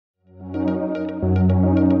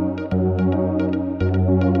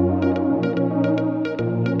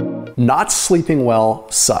not sleeping well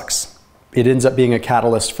sucks. It ends up being a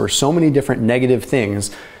catalyst for so many different negative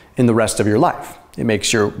things in the rest of your life. It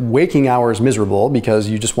makes your waking hours miserable because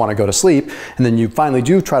you just want to go to sleep, and then you finally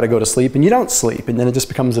do try to go to sleep and you don't sleep, and then it just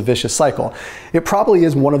becomes a vicious cycle. It probably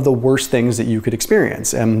is one of the worst things that you could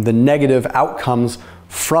experience, and the negative outcomes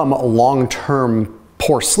from long-term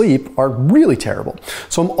poor sleep are really terrible.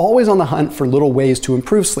 So I'm always on the hunt for little ways to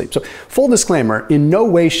improve sleep. So full disclaimer, in no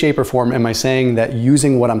way, shape, or form am I saying that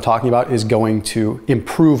using what I'm talking about is going to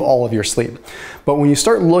improve all of your sleep. But when you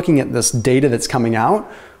start looking at this data that's coming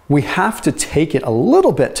out, we have to take it a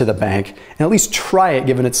little bit to the bank and at least try it,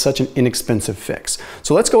 given it's such an inexpensive fix.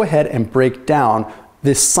 So let's go ahead and break down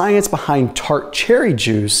the science behind Tart cherry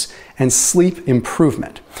juice and sleep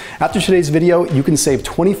improvement. After today's video, you can save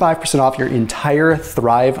 25% off your entire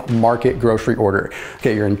Thrive Market grocery order.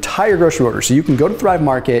 Okay, your entire grocery order. So you can go to Thrive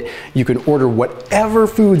Market, you can order whatever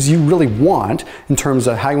foods you really want in terms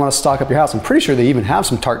of how you want to stock up your house. I'm pretty sure they even have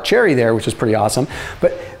some Tart cherry there, which is pretty awesome.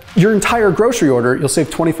 But your entire grocery order, you'll save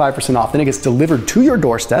 25% off. Then it gets delivered to your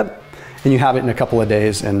doorstep, and you have it in a couple of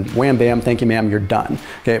days, and wham bam, thank you ma'am, you're done.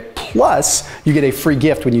 Okay, plus you get a free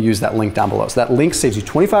gift when you use that link down below. So that link saves you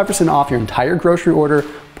 25% off your entire grocery order,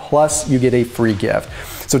 plus you get a free gift.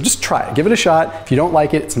 So just try it, give it a shot. If you don't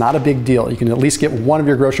like it, it's not a big deal. You can at least get one of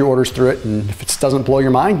your grocery orders through it, and if it doesn't blow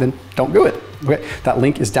your mind, then don't do it. Okay, that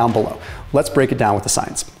link is down below. Let's break it down with the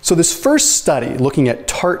science. So this first study looking at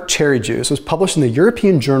Tart cherry juice was published in the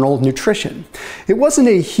European Journal of Nutrition. It wasn't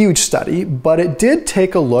a huge study, but it did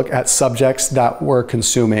take a look at subjects that were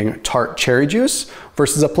consuming Tart cherry juice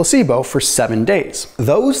versus a placebo for 7 days.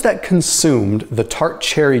 Those that consumed the Tart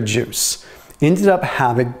cherry juice ended up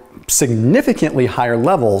having significantly higher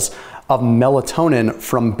levels of melatonin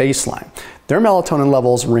from baseline. Their melatonin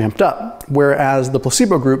levels ramped up, whereas the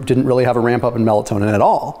placebo group didn't really have a ramp up in melatonin at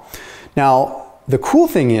all. Now, the cool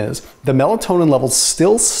thing is the melatonin levels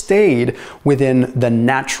still stayed within the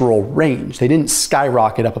natural range. They didn't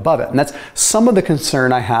skyrocket up above it. And that's some of the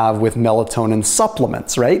concern I have with melatonin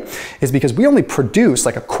supplements, right? Is because we only produce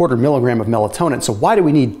like 1/4 milligram of melatonin. So why do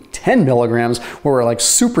we need 10 milligrams where we're like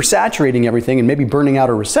super saturating everything and maybe burning out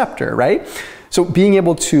a receptor, right? So being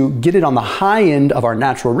able to get it on the high end of our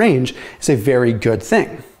natural range is a very good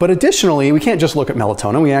thing. But additionally, we can't just look at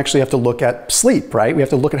melatonin. We actually have to look at sleep, right? We have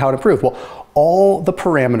to look at how it improved. Well, all the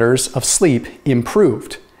parameters of sleep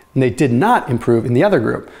improved, and they did not improve in the other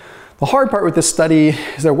group. The hard part with this study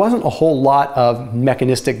is there wasn't a whole lot of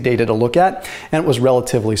mechanistic data to look at, and it was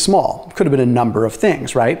relatively small. It could have been a number of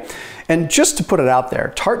things, right? And just to put it out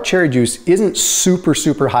there, Tart cherry juice isn't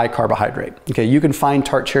super high carbohydrate. Okay, you can find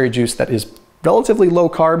Tart cherry juice that is relatively low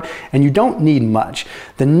carb, and you don't need much.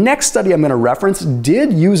 The next study I'm going to reference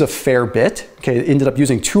did use a fair bit. Okay, it ended up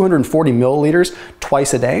using 240 milliliters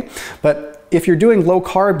twice a day. But if you're doing low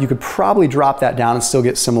carb, you could probably drop that down and still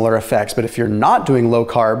get similar effects. But if you're not doing low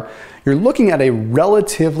carb, you're looking at a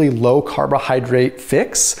relatively low carbohydrate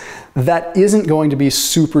fix that isn't going to be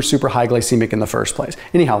super high glycemic in the first place.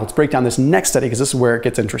 Anyhow, let's break down this next study because this is where it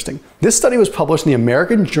gets interesting. This study was published in the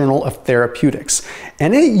American Journal of Therapeutics,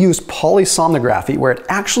 and it used polysomnography, where it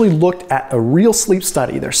actually looked at a real sleep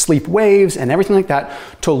study, their sleep waves and everything like that,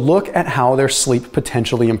 to look at how their sleep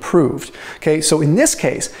potentially improved. Okay, so in this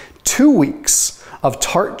case, 2 weeks of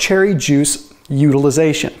Tart cherry juice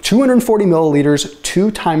utilization, 240 milliliters 2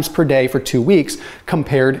 times per day for 2 weeks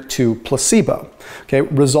compared to placebo. Okay,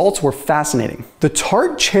 results were fascinating. The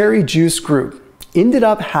Tart cherry juice group ended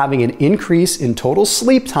up having an increase in total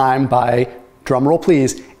sleep time by, drumroll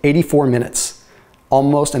please, 84 minutes,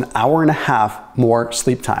 almost an hour and a half more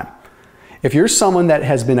sleep time. If you're someone that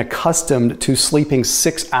has been accustomed to sleeping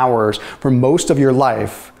 6 hours for most of your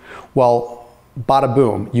life, well, bada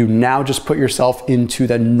boom, you now just put yourself into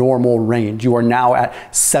the normal range. You are now at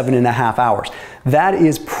 7.5 hours. That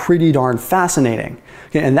is pretty darn fascinating.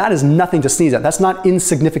 Okay, and that is nothing to sneeze at. That's not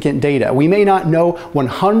insignificant data. We may not know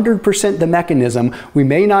 100% the mechanism. We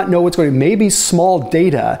may not know what's going on. It may be small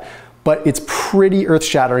data, but it's pretty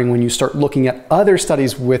earth-shattering when you start looking at other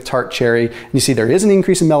studies with Tart cherry. And you see there is an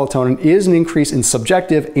increase in melatonin, is an increase in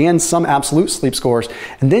subjective and some absolute sleep scores,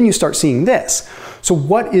 and then you start seeing this. So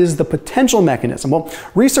what is the potential mechanism? Well,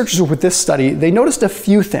 researchers with this study, they noticed a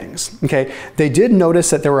few things, okay? They did notice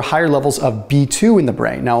that there were higher levels of B2 in the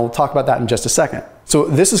brain. Now, we'll talk about that in just a second. So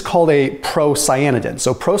this is called a procyanidin.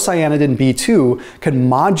 So procyanidin B2 can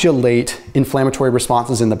modulate inflammatory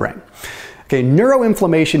responses in the brain. Okay,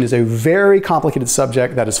 neuroinflammation is a very complicated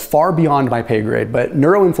subject that is far beyond my pay grade, but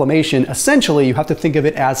neuroinflammation, essentially, you have to think of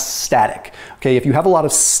it as static. Okay, if you have a lot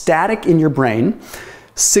of static in your brain,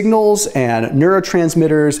 signals and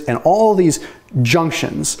neurotransmitters and all these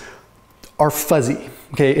junctions are fuzzy.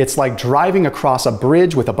 Okay, it's like driving across a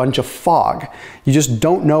bridge with a bunch of fog. You just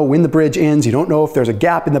don't know when the bridge ends. You don't know if there's a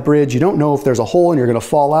gap in the bridge. You don't know if there's a hole and you're going to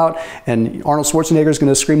fall out and Arnold Schwarzenegger is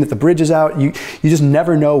going to scream that the bridge is out. You just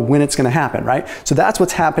never know when it's going to happen, right? So that's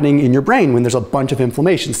what's happening in your brain when there's a bunch of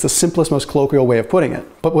inflammation. It's the simplest, most colloquial way of putting it.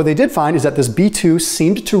 But what they did find is that this B2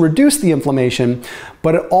 seemed to reduce the inflammation,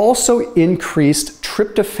 but it also increased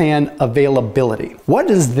tryptophan availability. What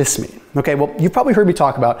does this mean? Okay, well, you've probably heard me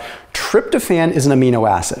talk about tryptophan is an amino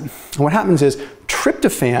acid. And what happens is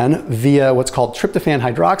tryptophan, via what's called tryptophan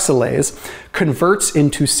hydroxylase, converts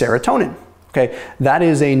into serotonin. Okay, that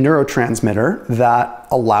is a neurotransmitter that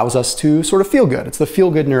allows us to sort of feel good. It's the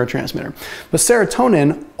feel-good neurotransmitter. But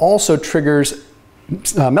serotonin also triggers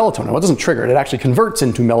melatonin. Well, it doesn't trigger it, it actually converts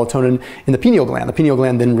into melatonin in the pineal gland. The pineal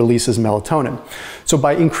gland then releases melatonin. So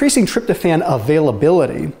by increasing tryptophan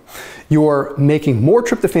availability, you're making more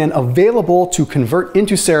tryptophan available to convert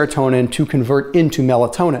into serotonin, to convert into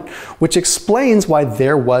melatonin, which explains why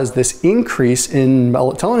there was this increase in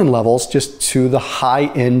melatonin levels just to the high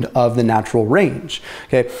end of the natural range.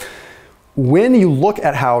 Okay? When you look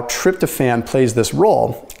at how tryptophan plays this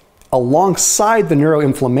role, alongside the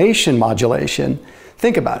neuroinflammation modulation,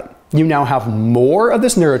 think about it. You now have more of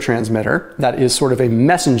this neurotransmitter that is sort of a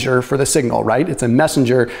messenger for the signal, right? It's a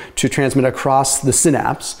messenger to transmit across the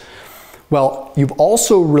synapse. Well, you've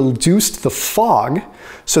also reduced the fog,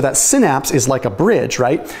 so that synapse is like a bridge,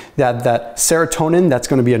 right? That serotonin, that's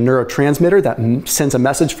going to be a neurotransmitter that sends a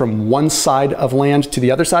message from one side of land to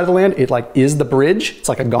the other side of the land. It like is the bridge. It's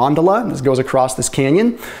like a gondola. This goes across this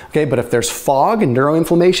canyon. Okay, but if there's fog and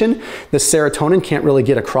neuroinflammation, the serotonin can't really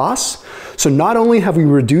get across. So not only have we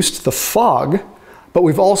reduced the fog, but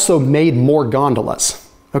we've also made more gondolas.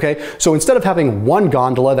 Okay, so instead of having one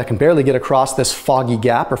gondola that can barely get across this foggy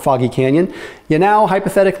gap or foggy canyon, you now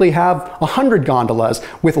hypothetically have 100 gondolas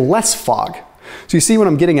with less fog. So you see what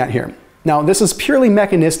I'm getting at here. Now, this is purely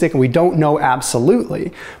mechanistic and we don't know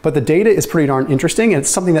absolutely, but the data is pretty darn interesting and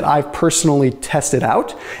it's something that I've personally tested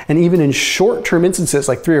out. And even in short-term instances,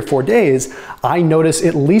 like 3 or 4 days, I notice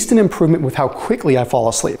at least an improvement with how quickly I fall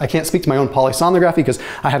asleep. I can't speak to my own polysomnography because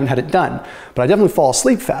I haven't had it done, but I definitely fall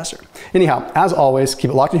asleep faster. Anyhow, as always,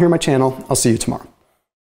 keep it locked in here on my channel. I'll see you tomorrow.